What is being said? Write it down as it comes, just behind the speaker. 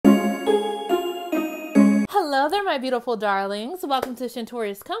Hello there, my beautiful darlings. Welcome to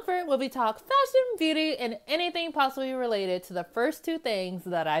Shantoria's Comfort, where we talk fashion, beauty, and anything possibly related to the first two things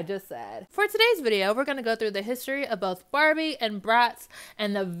that I just said. For today's video, we're going to go through the history of both Barbie and Bratz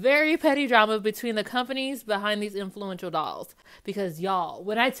and the very petty drama between the companies behind these influential dolls. Because y'all,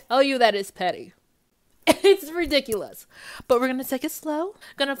 when I tell you that it's petty, it's ridiculous. But we're going to take it slow.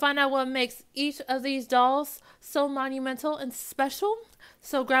 Going to find out what makes each of these dolls so monumental and special.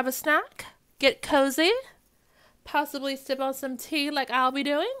 So grab a snack, get cozy, possibly sip on some tea like I'll be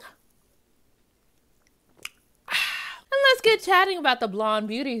doing. And let's get chatting about the blonde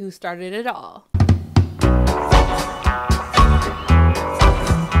beauty who started it all.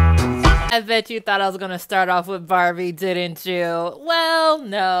 I bet you thought I was going to start off with Barbie, didn't you? Well,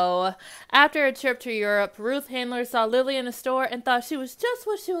 no. After a trip to Europe, Ruth Handler saw Lilli in a store and thought she was just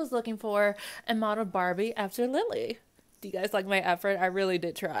what she was looking for and modeled Barbie after Lilli. Do you guys like my effort? I really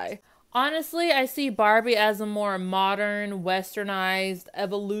did try. Honestly, I see Barbie as a more modern, westernized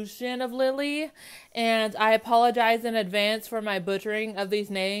evolution of Lilli, and I apologize in advance for my butchering of these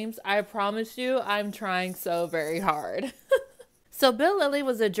names. I promise you, I'm trying so very hard. So Bild Lilli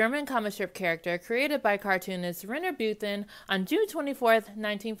was a German comic strip character created by cartoonist Rainer Buthen on June 24th,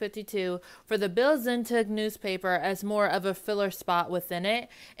 1952 for the Bild Zeitung newspaper as more of a filler spot within it,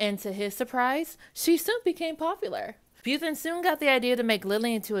 and to his surprise, she soon became popular. Buthen soon got the idea to make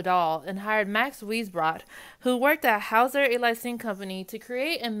Lilli into a doll and hired Max Wiesbrot, who worked at Hauser Elysing Company, to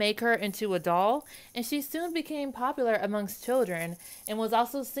create and make her into a doll, and she soon became popular amongst children and was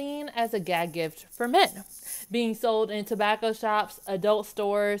also seen as a gag gift for men, being sold in tobacco shops, adult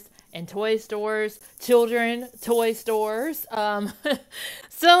stores, and toy stores, children toy stores.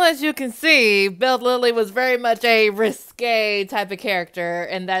 So as you can see, Bild Lilli was very much a risque type of character,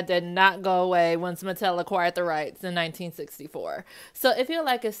 and that did not go away once Mattel acquired the rights in 1964. So if you'd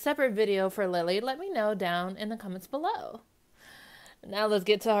like a separate video for Lilli, let me know down in the comments below. Now let's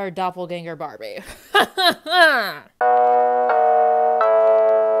get to her doppelganger Barbie.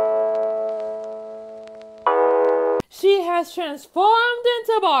 She has transformed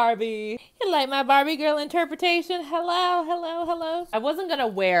into Barbie. You like my Barbie girl interpretation? Hello, hello, hello. I wasn't gonna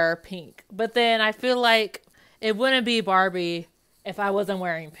wear pink, but then I feel like it wouldn't be Barbie if I wasn't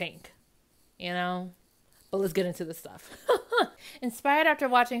wearing pink, you know? But let's get into the stuff. Inspired after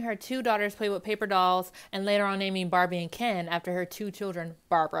watching her two daughters play with paper dolls and later on naming Barbie and Ken after her two children,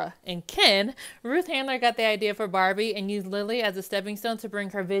 Barbara and Ken, Ruth Handler got the idea for Barbie and used Lilli as a stepping stone to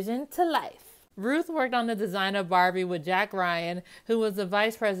bring her vision to life. Ruth worked on the design of Barbie with Jack Ryan, who was the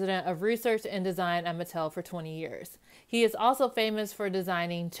vice president of research and design at Mattel for 20 years. He is also famous for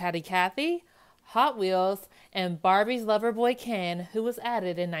designing Chatty Cathy, Hot Wheels, and Barbie's lover boy Ken, who was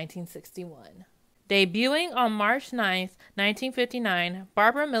added in 1961. Debuting on March 9, 1959,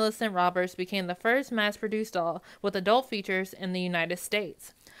 Barbara Millicent Roberts became the first mass-produced doll with adult features in the United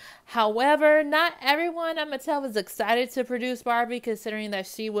States. However, not everyone at Mattel was excited to produce Barbie, considering that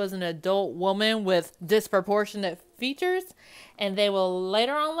she was an adult woman with disproportionate features, and they will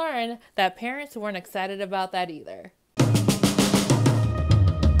later on learn that parents weren't excited about that either.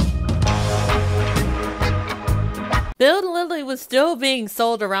 Bild Lilli was still being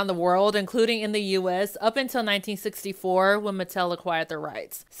sold around the world, including in the US, up until 1964 when Mattel acquired the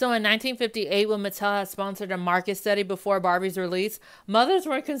rights. So in 1958, when Mattel had sponsored a market study before Barbie's release, mothers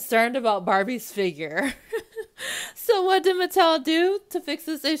were concerned about Barbie's figure. So what did Mattel do to fix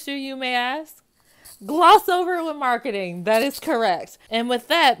this issue, you may ask? Gloss over it with marketing. That is correct. And with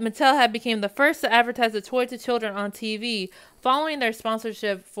that, Mattel had become the first to advertise a toy to children on TV, following their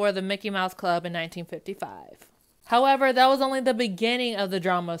sponsorship for the Mickey Mouse Club in 1955. However, that was only the beginning of the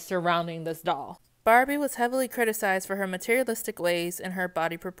drama surrounding this doll. Barbie was heavily criticized for her materialistic ways and her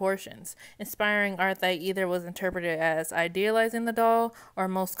body proportions, inspiring art that either was interpreted as idealizing the doll or,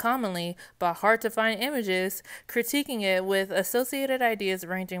 most commonly, by hard-to-find images, critiquing it with associated ideas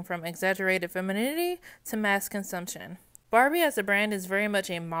ranging from exaggerated femininity to mass consumption. Barbie as a brand is very much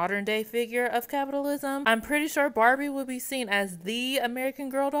a modern-day figure of capitalism. I'm pretty sure Barbie would be seen as the American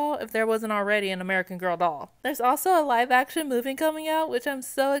Girl doll if there wasn't already an American Girl doll. There's also a live-action movie coming out, which I'm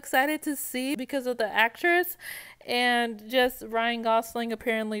so excited to see because of the actress, and just Ryan Gosling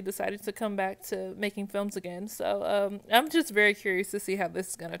apparently decided to come back to making films again. So I'm just very curious to see how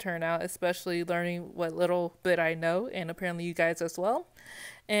this is going to turn out, especially learning what little bit I know, and apparently you guys as well.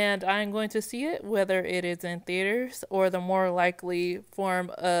 And I'm going to see it, whether it is in theaters or the more likely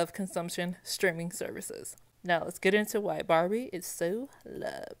form of consumption, streaming services. Now let's get into why Barbie is so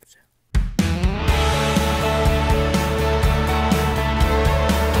loved.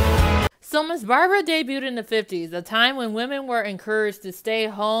 So Miss Barbara debuted in the 50s, a time when women were encouraged to stay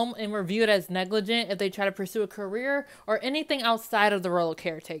home and were viewed as negligent if they tried to pursue a career or anything outside of the role of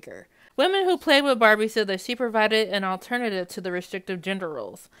caretaker. Women who played with Barbie said that she provided an alternative to the restrictive gender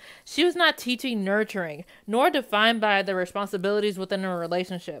roles. She was not teaching nurturing, nor defined by the responsibilities within a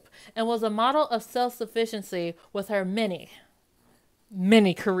relationship, and was a model of self-sufficiency with her many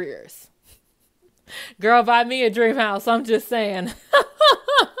careers. Girl, buy me a dream house, I'm just saying.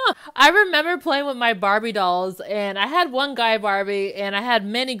 I remember playing with my Barbie dolls, and I had one guy Barbie, and I had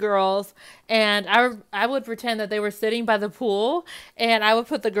many girls, and I would pretend that they were sitting by the pool, and I would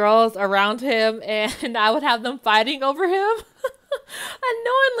put the girls around him, and I would have them fighting over him.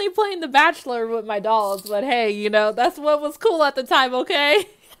 Unknowingly playing The Bachelor with my dolls, but hey, you know, that's what was cool at the time, okay?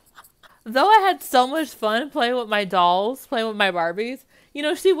 Though I had so much fun playing with my dolls, playing with my Barbies, you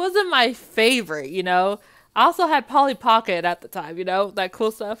know, she wasn't my favorite, you know? I also had Polly Pocket at the time, you know, that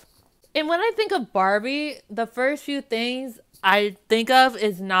cool stuff. And when I think of Barbie, the first few things I think of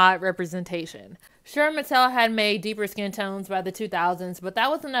is not representation. Sure, Mattel had made deeper skin tones by the 2000s, but that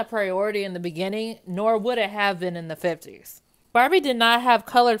wasn't a priority in the beginning, nor would it have been in the 50s. Barbie did not have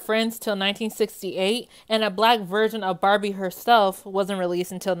colored friends till 1968, and a black version of Barbie herself wasn't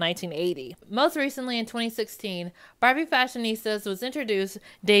released until 1980. Most recently, in 2016, Barbie Fashionistas was introduced,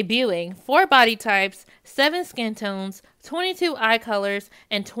 debuting 4 body types, 7 skin tones, 22 eye colors,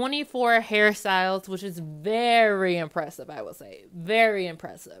 and 24 hairstyles, which is very impressive, I will say. Very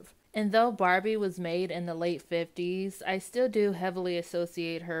impressive. And though Barbie was made in the late 50s, I still do heavily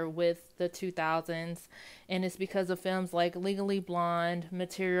associate her with the 2000s. And it's because of films like Legally Blonde,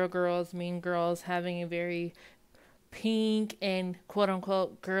 Material Girls, Mean Girls, having a very pink and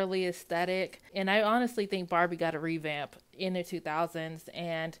quote-unquote girly aesthetic. And I honestly think Barbie got a revamp in the 2000s.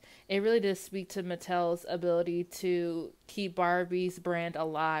 And it really does speak to Mattel's ability to keep Barbie's brand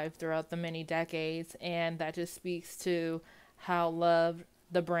alive throughout the many decades. And that just speaks to how loved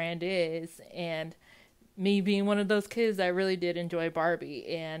the brand is, and me being one of those kids that really did enjoy Barbie.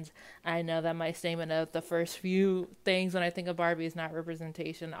 And I know that my statement of the first few things when I think of Barbie is not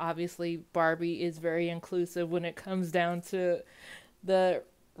representation. Obviously, Barbie is very inclusive when it comes down to the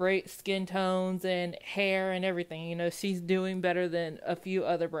right skin tones and hair and everything. You know, she's doing better than a few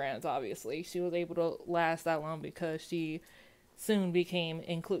other brands, obviously. She was able to last that long because she soon became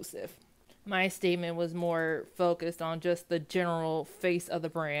inclusive. My statement was more focused on just the general face of the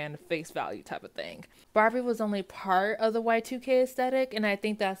brand, face value type of thing. Barbie was only part of the Y2K aesthetic, and I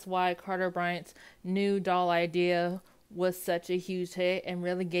think that's why Carter Bryant's new doll idea was such a huge hit and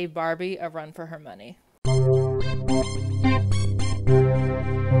really gave Barbie a run for her money.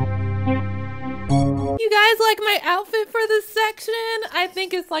 You guys like my outfit for this section? I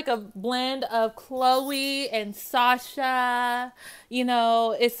think it's like a blend of Chloe and Sasha. You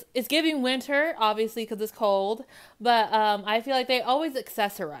know, it's giving winter, obviously, because it's cold. But I feel like they always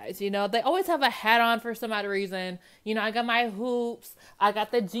accessorize, you know. They always have a hat on for some odd reason. You know, I got my hoops. I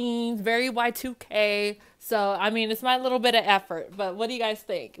got the jeans, very Y2K. So, I mean, it's my little bit of effort. But what do you guys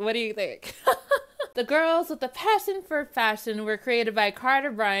think? What do you think? The girls with the passion for fashion were created by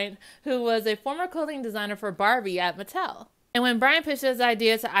Carter Bryant, who was a former clothing designer for Barbie at Mattel. And when Bryant pitched his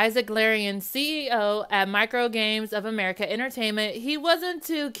idea to Isaac Larian, CEO at Micro Games of America Entertainment, he wasn't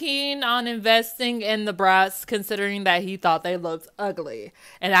too keen on investing in the Bratz, considering that he thought they looked ugly.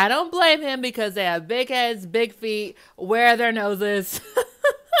 And I don't blame him because they have big heads, big feet. Where are their noses?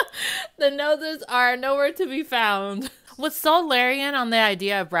 The noses are nowhere to be found. What sold Larian on the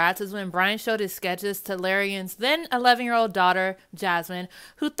idea of Bratz is when Brian showed his sketches to Larian's then 11-year-old daughter, Jasmine,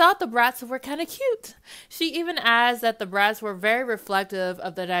 who thought the Bratz were kind of cute. She even adds that the Bratz were very reflective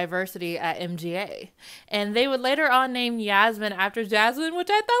of the diversity at MGA. And they would later on name Yasmin after Jasmine, which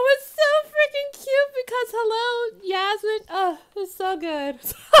I thought was so freaking cute because, hello, Yasmin. Oh, it's so good.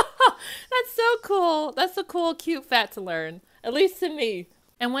 That's so cool. That's a cool, cute fact to learn, at least to me.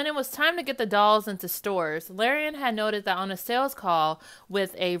 And when it was time to get the dolls into stores, Larian had noted that on a sales call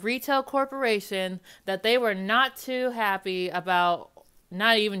with a retail corporation that they were not too happy about,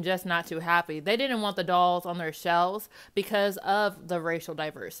 not even just not too happy. They didn't want the dolls on their shelves because of the racial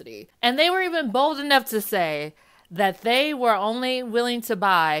diversity. And they were even bold enough to say that they were only willing to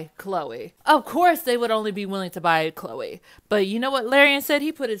buy Chloe. Of course they would only be willing to buy Chloe. But you know what Larian said?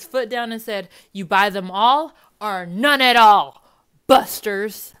 He put his foot down and said, you buy them all or none at all.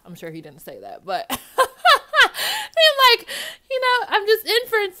 Busters. I'm sure he didn't say that, but and like, you know, I'm just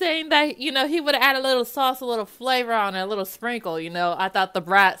inferencing that, you know, he would add a little sauce, a little flavor on it, a little sprinkle, you know. I thought the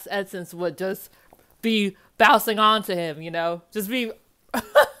Bratz essence would just be bouncing onto him, you know, just be. The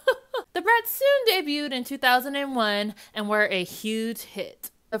Bratz soon debuted in 2001 and were a huge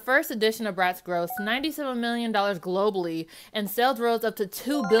hit. The first edition of Bratz grossed $97 million globally, and sales rose up to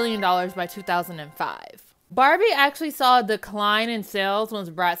 $2 billion by 2005. Barbie actually saw a decline in sales once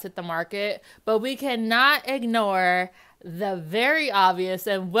Bratz hit the market, but we cannot ignore the very obvious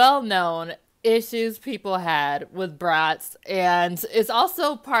and well-known issues people had with Bratz, and it's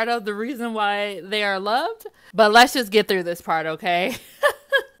also part of the reason why they are loved. But let's just get through this part, okay?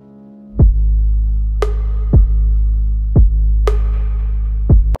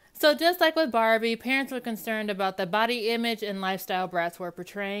 So just like with Barbie, parents were concerned about the body image and lifestyle Bratz were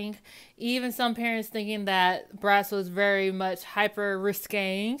portraying. Even some parents thinking that Bratz was very much hyper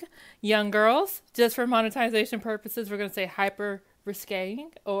risqueing young girls. Just for monetization purposes, we're going to say hyper risqueing,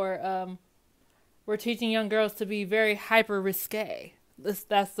 or we're teaching young girls to be very hyper risque.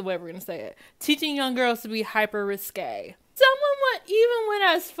 That's the way we're going to say it. Teaching young girls to be hyper risque. Someone even went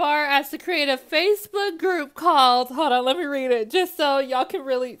as far as to create a Facebook group called, hold on, let me read it, just so y'all can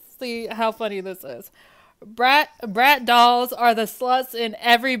really see how funny this is. Brat dolls are the sluts in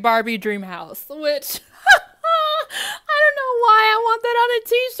every Barbie dream house, which I don't know why I want that on a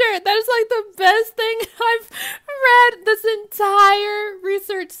t-shirt. That is like the best thing I've read this entire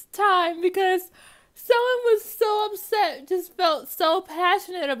research time, because someone was so upset, just felt so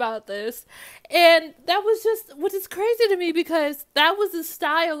passionate about this. And that was just, which is crazy to me, because that was the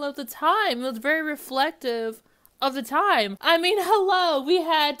style of the time. It was very reflective of the time. I mean, hello, we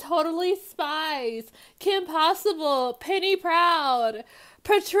had Totally Spies, Kim Possible, Penny Proud,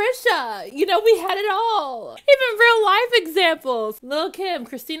 Patricia, you know, we had it all. Even real life examples. Lil' Kim,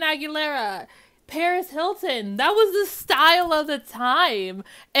 Christina Aguilera, Paris Hilton. That was the style of the time.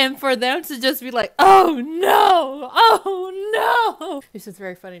 And for them to just be like, oh no. It's just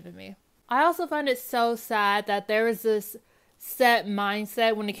very funny to me. I also find it so sad that there was this set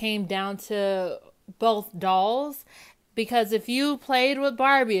mindset when it came down to both dolls. Because if you played with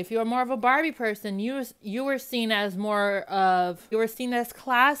Barbie, if you were more of a Barbie person, you were seen as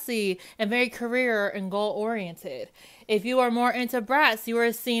classy and very career and goal oriented. If you were more into Bratz, you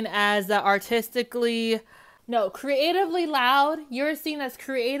were seen as creatively loud. You were seen as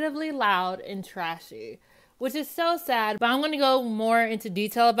creatively loud and trashy, which is so sad. But I'm going to go more into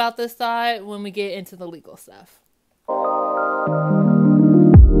detail about this thought when we get into the legal stuff.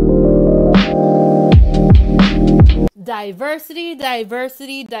 Diversity.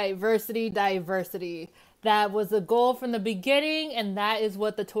 That was the goal from the beginning, and that is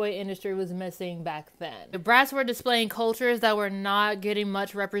what the toy industry was missing back then. The Bratz were displaying cultures that were not getting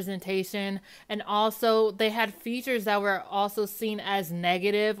much representation, and also they had features that were also seen as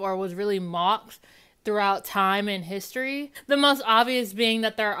negative or was really mocked throughout time and history. The most obvious being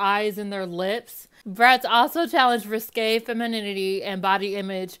that their eyes and their lips. Bratz also challenged risque femininity and body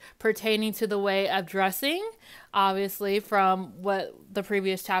image pertaining to the way of dressing, obviously from what the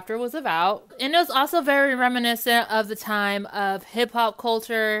previous chapter was about. And it was also very reminiscent of the time of hip-hop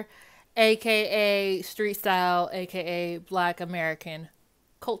culture, aka street style, aka Black American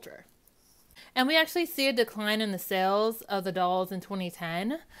culture. And we actually see a decline in the sales of the dolls in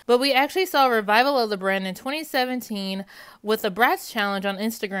 2010. But we actually saw a revival of the brand in 2017 with the Bratz Challenge on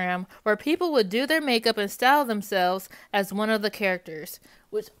Instagram, where people would do their makeup and style themselves as one of the characters.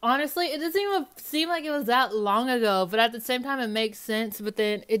 Which, honestly, it doesn't even seem like it was that long ago. But at the same time, it makes sense. But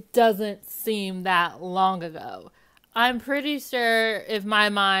then it doesn't seem that long ago. I'm pretty sure, if my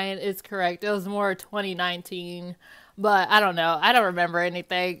mind is correct, it was more 2019. But I don't know. I don't remember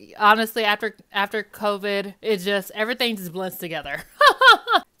anything. Honestly, after COVID, everything just blends together.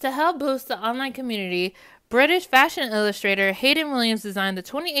 To help boost the online community, British fashion illustrator Hayden Williams designed the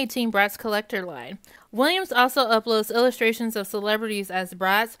 2018 Bratz collector line. Williams also uploads illustrations of celebrities as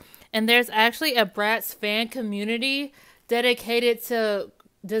Bratz, and there's actually a Bratz fan community dedicated to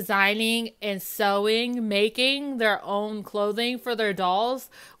designing and sewing, making their own clothing for their dolls,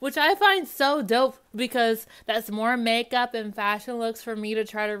 which I find so dope, because that's more makeup and fashion looks for me to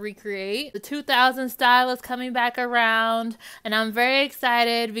try to recreate. The 2000 style is coming back around, and I'm very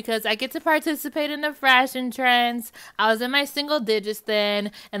excited because I get to participate in the fashion trends. I was in my single digits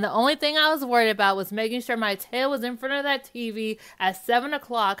then, and the only thing I was worried about was making sure my tail was in front of that TV at 7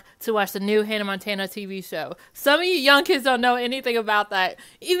 o'clock to watch the new Hannah Montana TV show. Some of you young kids don't know anything about that.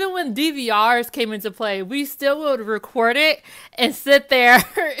 Even when DVRs came into play, we still would record it and sit there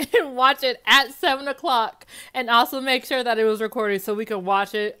and watch it at 7 o'clock, and also make sure that it was recorded so we could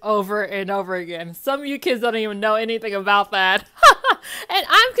watch it over and over again. Some of you kids don't even know anything about that. And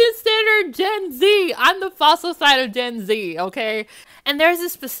I'm considered Gen Z. I'm the fossil side of Gen Z, okay? And there's a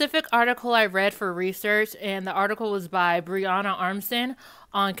specific article I read for research, and the article was by Brianna Armstrong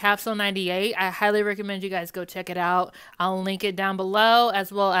on Capsule 98. I highly recommend you guys go check it out. I'll link it down below,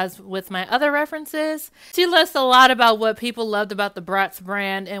 as well as with my other references. She lists a lot about what people loved about the Bratz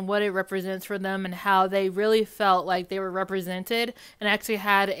brand and what it represents for them, and how they really felt like they were represented and actually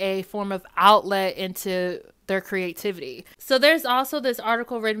had a form of outlet into their creativity. So there's also this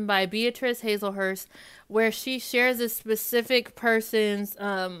article written by Beatrice Hazelhurst where she shares a specific person's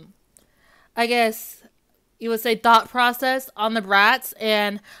I guess you would say thought process on the Bratz,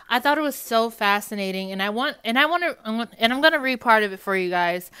 and I thought it was so fascinating, and I'm going to read part of it for you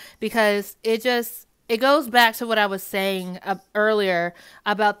guys, because it goes back to what I was saying earlier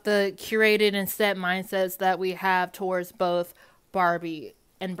about the curated and set mindsets that we have towards both Barbie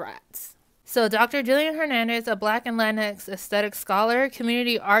and Bratz. So Dr. Jillian Hernandez, a Black and Latinx aesthetic scholar,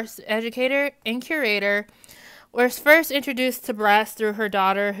 community arts educator, and curator, was first introduced to Bratz through her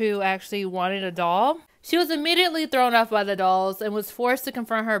daughter, who actually wanted a doll. She was immediately thrown off by the dolls and was forced to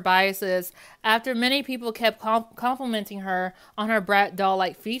confront her biases after many people kept complimenting her on her Bratz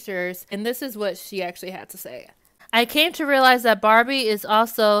doll-like features, and this is what she actually had to say. I came to realize that Barbie is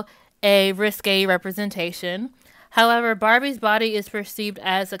also a risque representation. However, Barbie's body is perceived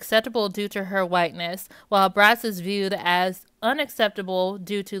as acceptable due to her whiteness, while Bratz is viewed as unacceptable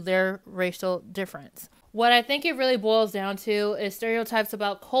due to their racial difference. What I think it really boils down to is stereotypes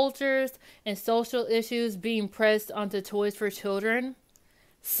about cultures and social issues being pressed onto toys for children.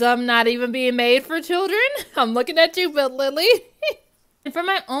 Some not even being made for children. I'm looking at you, Bild Lilli. And from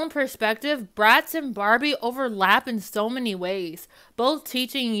my own perspective, Bratz and Barbie overlap in so many ways, both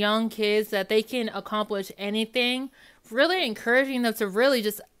teaching young kids that they can accomplish anything, really encouraging them to really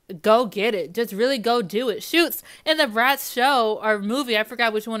just go get it. Just really go do it. Shoots in the Bratz show or movie, I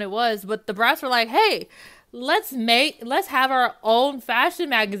forgot which one it was, but the Bratz were like, hey, let's have our own fashion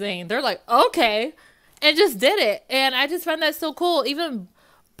magazine. They're like, okay, and just did it. And I just found that so cool. Even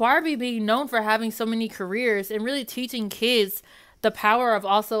Barbie being known for having so many careers and really teaching kids the power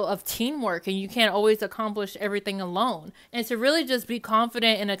of teamwork, and you can't always accomplish everything alone, and to really just be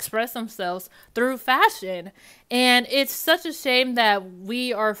confident and express themselves through fashion. And it's such a shame that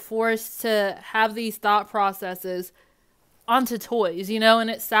we are forced to have these thought processes onto toys, and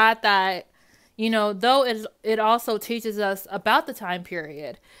it's sad that, though it also teaches us about the time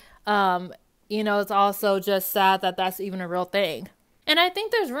period, it's also just sad that that's even a real thing. And I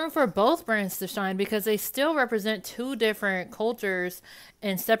think there's room for both brands to shine, because they still represent two different cultures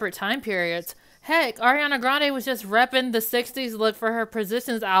in separate time periods. Heck, Ariana Grande was just repping the 60s look for her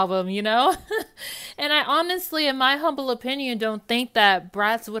Positions album, And I honestly, in my humble opinion, don't think that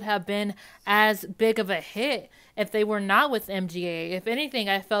Bratz would have been as big of a hit if they were not with MGA. If anything,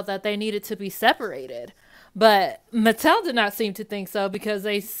 I felt that they needed to be separated. But Mattel did not seem to think so, because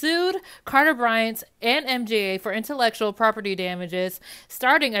they sued Carter Bryant and MGA for intellectual property damages,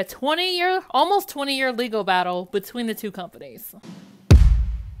 starting a almost 20-year legal battle between the two companies.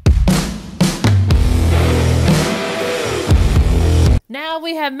 Now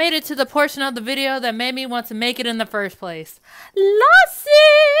we have made it to the portion of the video that made me want to make it in the first place. Lawsuits!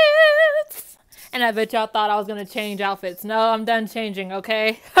 And I bet y'all thought I was going to change outfits. No, I'm done changing,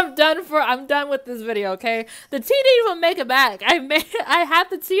 okay? I'm done with this video, okay? The tea didn't even make it back. I had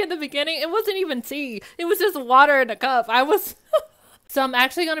the tea in the beginning. It wasn't even tea. It was just water in a cup. So I'm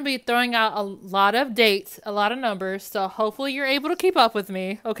actually going to be throwing out a lot of dates, a lot of numbers. So hopefully you're able to keep up with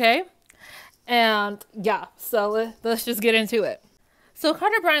me, okay? And yeah, so let's just get into it. So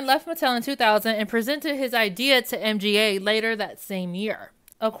Carter Bryant left Mattel in 2000 and presented his idea to MGA later that same year.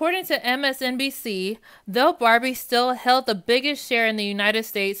 According to MSNBC, though Barbie still held the biggest share in the United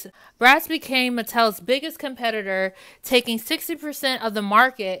States, Bratz became Mattel's biggest competitor, taking 60% of the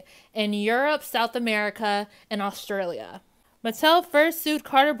market in Europe, South America, and Australia. Mattel first sued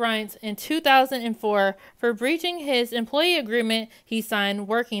Carter Bryant in 2004 for breaching his employee agreement he signed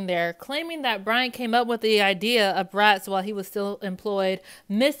working there, claiming that Bryant came up with the idea of Bratz while he was still employed,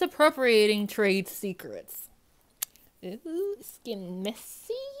 misappropriating trade secrets. Ooh, it's getting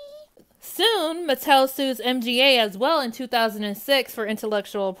messy. Soon, Mattel sues MGA as well in 2006 for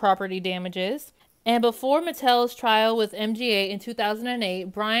intellectual property damages. And before Mattel's trial with MGA in 2008,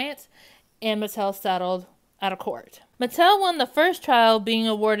 Bryant and Mattel settled out of court. Mattel won the first trial, being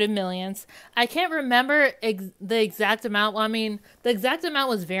awarded millions. I can't remember the exact amount. Well, I mean, the exact amount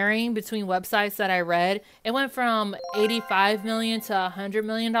was varying between websites that I read. It went from $85 million to $100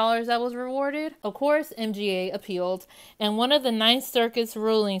 million that was rewarded. Of course, MGA appealed, and one of the Ninth Circuit's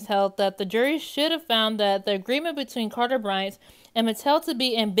rulings held that the jury should have found that the agreement between Carter Bryant and Mattel to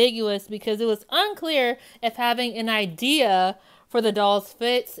be ambiguous, because it was unclear if having an idea for the dolls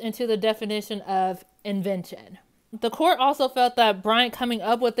fits into the definition of invention. The court also felt that Bryant coming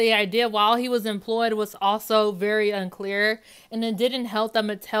up with the idea while he was employed was also very unclear, and it didn't help that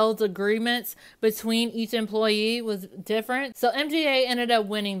Mattel's agreements between each employee was different, so MGA ended up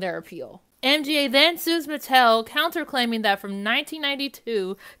winning their appeal. MGA then sues Mattel, counterclaiming that from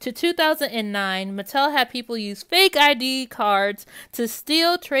 1992 to 2009, Mattel had people use fake ID cards to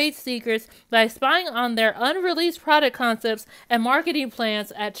steal trade secrets by spying on their unreleased product concepts and marketing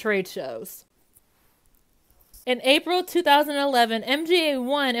plans at trade shows. In April 2011, MGA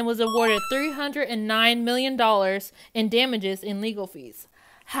won and was awarded $309 million in damages and legal fees.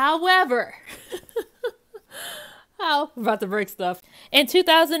 However, I'm about to break stuff. In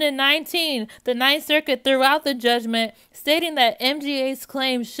 2019, the Ninth Circuit threw out the judgment, stating that MGA's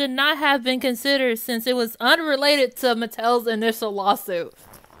claim should not have been considered since it was unrelated to Mattel's initial lawsuit.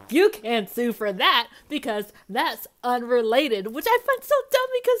 You can't sue for that because that's unrelated, which I find so dumb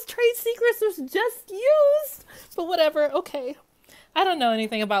because trade secrets was just used. But whatever, okay. I don't know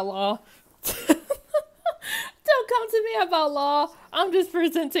anything about law. Don't come to me about law. I'm just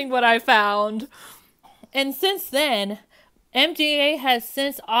presenting what I found. And since then, MGA has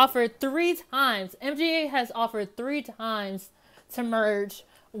since offered 3 times. MGA has offered 3 times to merge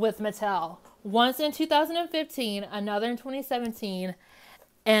with Mattel. Once in 2015, another in 2017,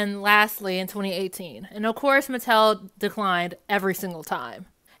 and lastly in 2018. And of course, Mattel declined every single time.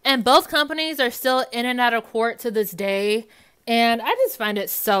 And both companies are still in and out of court to this day. And I just find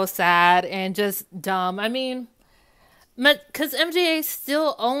it so sad and just dumb. I mean, because MGA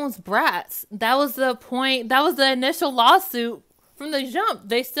still owns Bratz. That was the point. That was the initial lawsuit from the jump.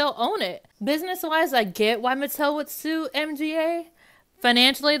 They still own it. Business-wise, I get why Mattel would sue MGA.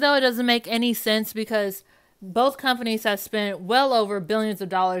 Financially, though, it doesn't make any sense because both companies have spent well over billions of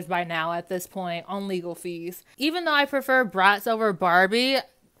dollars by now at this point on legal fees. Even though I prefer Bratz over Barbie,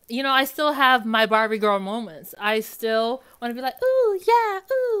 you know, I still have my Barbie girl moments. I still want to be like, ooh, yeah,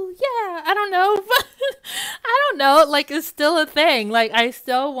 I don't know. But I don't know. Like, it's still a thing. Like, I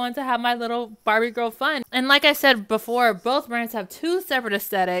still want to have my little Barbie girl fun. And like I said before, both brands have 2 separate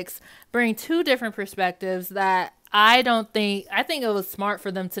aesthetics, bring 2 different perspectives that I think it was smart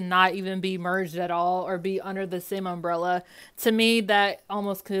for them to not even be merged at all or be under the same umbrella. To me, that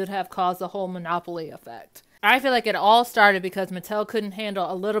almost could have caused a whole monopoly effect. I feel like it all started because Mattel couldn't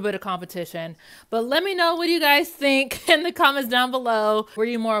handle a little bit of competition. But let me know what you guys think in the comments down below. Were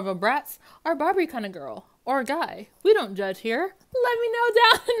you more of a Bratz or Barbie kind of girl or guy? We don't judge here. Let me know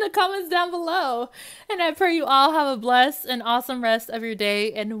down in the comments down below. And I pray you all have a blessed and awesome rest of your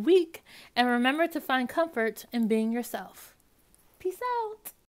day and week. And remember to find comfort in being yourself. Peace out.